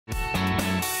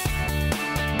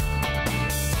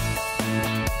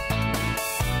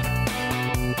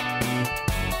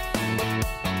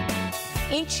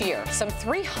Each year, some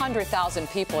 300,000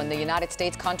 people in the United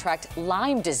States contract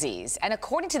Lyme disease. And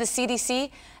according to the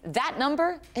CDC, that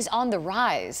number is on the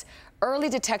rise. Early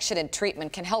detection and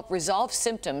treatment can help resolve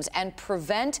symptoms and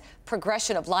prevent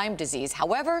progression of Lyme disease.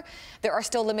 However, there are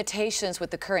still limitations with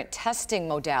the current testing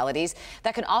modalities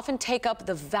that can often take up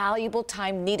the valuable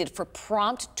time needed for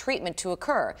prompt treatment to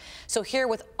occur. So here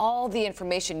with all the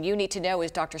information you need to know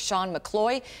is Dr. Sean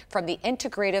McCloy from the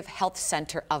Integrative Health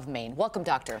Center of Maine. Welcome,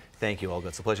 doctor. Thank you, Olga.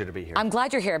 It's a pleasure to be here. I'm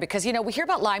glad you're here because, we hear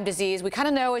about Lyme disease. We kind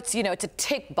of know it's, it's a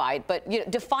tick bite, but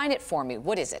define it for me.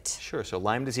 What is it? Sure. So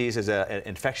Lyme disease is an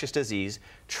infectious disease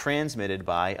transmitted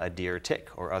by a deer tick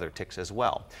or other ticks as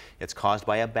well. It's caused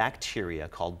by a bacteria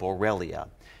called Borrelia.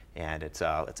 And it's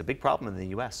a big problem in the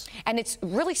U.S. And it's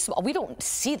really small. We don't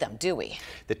see them, do we?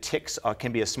 The ticks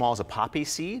can be as small as a poppy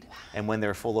seed, and when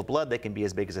they're full of blood, they can be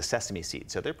as big as a sesame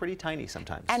seed. So they're pretty tiny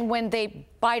sometimes. And when they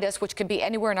bite us, which can be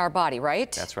anywhere in our body,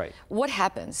 right? That's right. What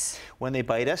happens? When they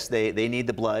bite us, they need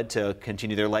the blood to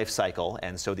continue their life cycle,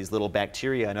 and so these little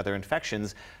bacteria and other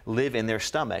infections live in their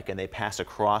stomach, and they pass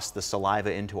across the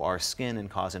saliva into our skin and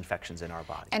cause infections in our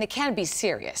body. And it can be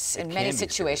serious in many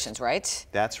situations, right?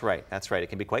 That's right. That's right. It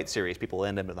can be quite serious. People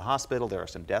end up in the hospital. There are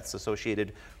some deaths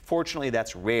associated. Fortunately,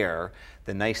 that's rare.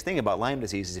 The nice thing about Lyme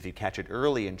disease is if you catch it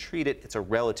early and treat it, it's a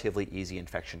relatively easy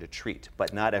infection to treat,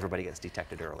 but not everybody gets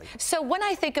detected early. So when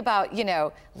I think about,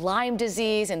 Lyme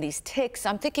disease and these ticks,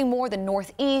 I'm thinking more the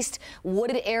Northeast,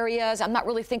 wooded areas. I'm not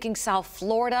really thinking South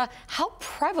Florida. How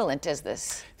prevalent is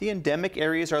this? The endemic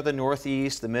areas are the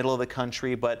Northeast, the middle of the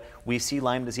country, but we see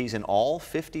Lyme disease in all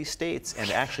 50 states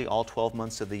and actually all 12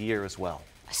 months of the year as well.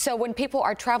 So when people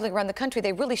are traveling around the country,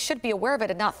 they really should be aware of it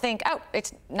and not think, oh,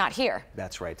 it's not here.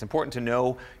 That's right. It's important to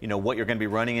know, what you're going to be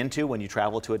running into when you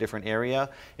travel to a different area.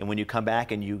 And when you come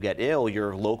back and you get ill,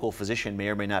 your local physician may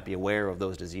or may not be aware of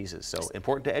those diseases. So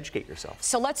important to educate yourself.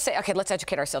 So let's say, okay, let's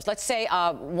educate ourselves. Let's say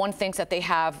one thinks that they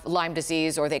have Lyme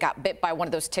disease or they got bit by one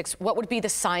of those ticks. What would be the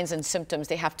signs and symptoms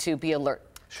they have to be alert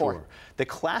for? Sure. The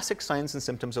classic signs and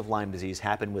symptoms of Lyme disease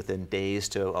happen within days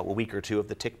to a week or two of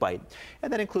the tick bite.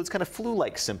 And that includes kind of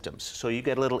flu-like symptoms. So you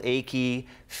get a little achy,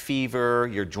 fever,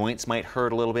 your joints might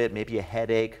hurt a little bit, maybe a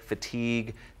headache,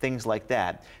 fatigue, things like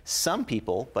that. Some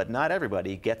people, but not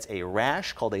everybody, gets a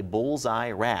rash called a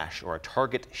bullseye rash or a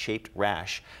target-shaped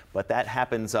rash. But that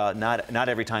happens not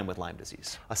every time with Lyme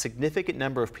disease. A significant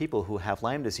number of people who have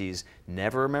Lyme disease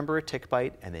never remember a tick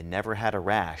bite and they never had a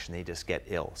rash and they just get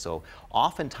ill. So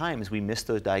oftentimes we miss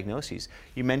those diagnoses.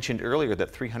 You mentioned earlier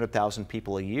that 300,000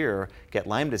 people a year get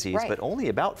Lyme disease, right, but only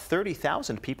about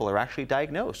 30,000 people are actually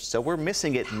diagnosed. So we're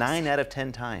missing it 9 out of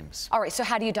 10 times. All right, so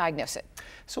how do you diagnose it?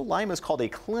 So Lyme is called a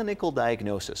clinical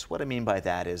diagnosis. What I mean by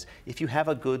that is if you have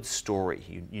a good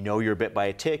story, you know you're bit by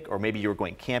a tick, or maybe you're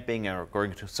going camping or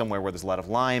going to somewhere where there's a lot of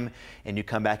Lyme, and you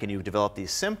come back and you've developed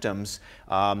these symptoms,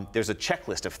 there's a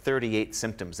checklist of 38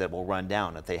 symptoms that will run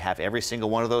down. If they have every single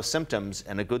one of those symptoms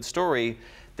and a good story,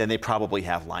 then they probably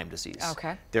have Lyme disease.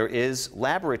 Okay. There is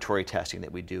laboratory testing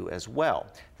that we do as well.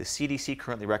 The CDC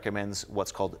currently recommends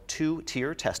what's called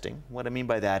 2-tier testing. What I mean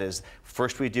by that is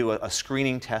first we do a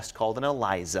screening test called an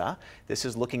ELISA. This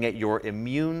is looking at your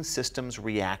immune system's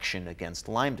reaction against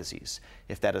Lyme disease.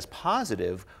 If that is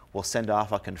positive, we'll send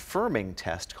off a confirming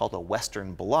test called a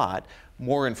Western blot,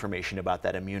 more information about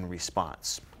that immune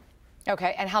response.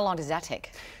 Okay, and how long does that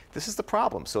take? This is the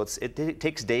problem. So it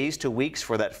takes days to weeks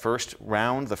for that first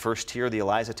round, the first tier of the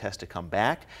ELISA test to come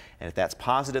back. And if that's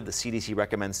positive, the CDC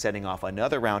recommends setting off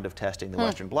another round of testing, the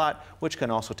Western blot, which can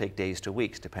also take days to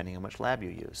weeks, depending on how much lab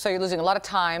you use. So you're losing a lot of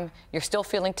time, you're still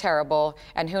feeling terrible,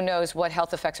 and who knows what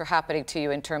health effects are happening to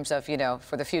you in terms of,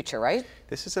 for the future, right?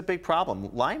 This is a big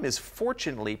problem. Lyme is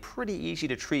fortunately pretty easy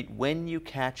to treat when you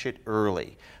catch it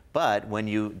early. But when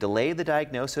you delay the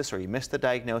diagnosis or you miss the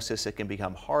diagnosis, it can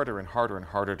become harder and harder and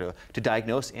harder to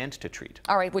diagnose and to treat.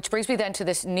 All right, which brings me then to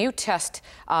this new test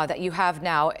that you have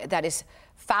now that is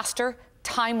faster,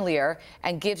 timelier,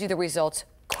 and gives you the results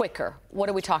quicker. What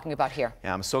are we talking about here?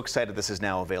 Yeah, I'm so excited this is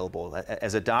now available.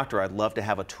 As a doctor, I'd love to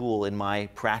have a tool in my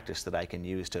practice that I can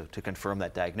use to confirm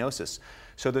that diagnosis.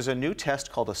 So there's a new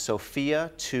test called a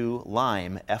Sophia 2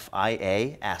 Lyme,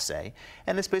 FIA assay,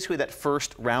 and it's basically that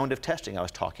first round of testing I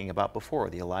was talking about before,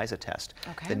 the ELISA test.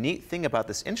 Okay. The neat thing about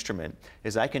this instrument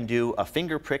is I can do a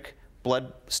finger prick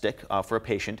blood stick for a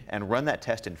patient and run that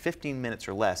test in 15 minutes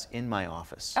or less in my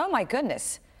office. Oh my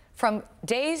goodness. From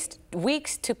days,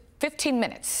 weeks to 15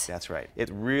 minutes. That's right.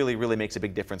 It really, really makes a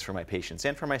big difference for my patients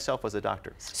and for myself as a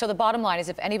doctor. So the bottom line is,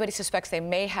 if anybody suspects they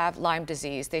may have Lyme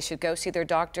disease, they should go see their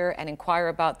doctor and inquire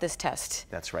about this test.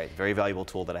 That's right. Very valuable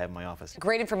tool that I have in my office.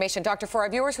 Great information. Doctor, for our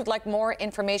viewers who'd like more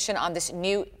information on this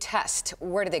new test,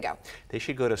 where do they go? They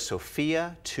should go to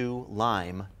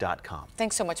sophia2lyme.com.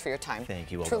 Thanks so much for your time.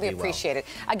 Thank you. Truly appreciate it.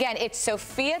 Again, it's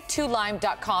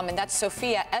sophia2lyme.com, and that's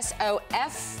Sophia,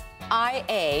 S-O-F-I-A,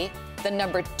 the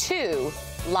number 2,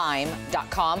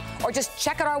 lyme.com, or just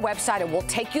check out our website and we'll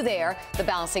take you there,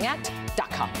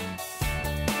 thebalancingAct.com.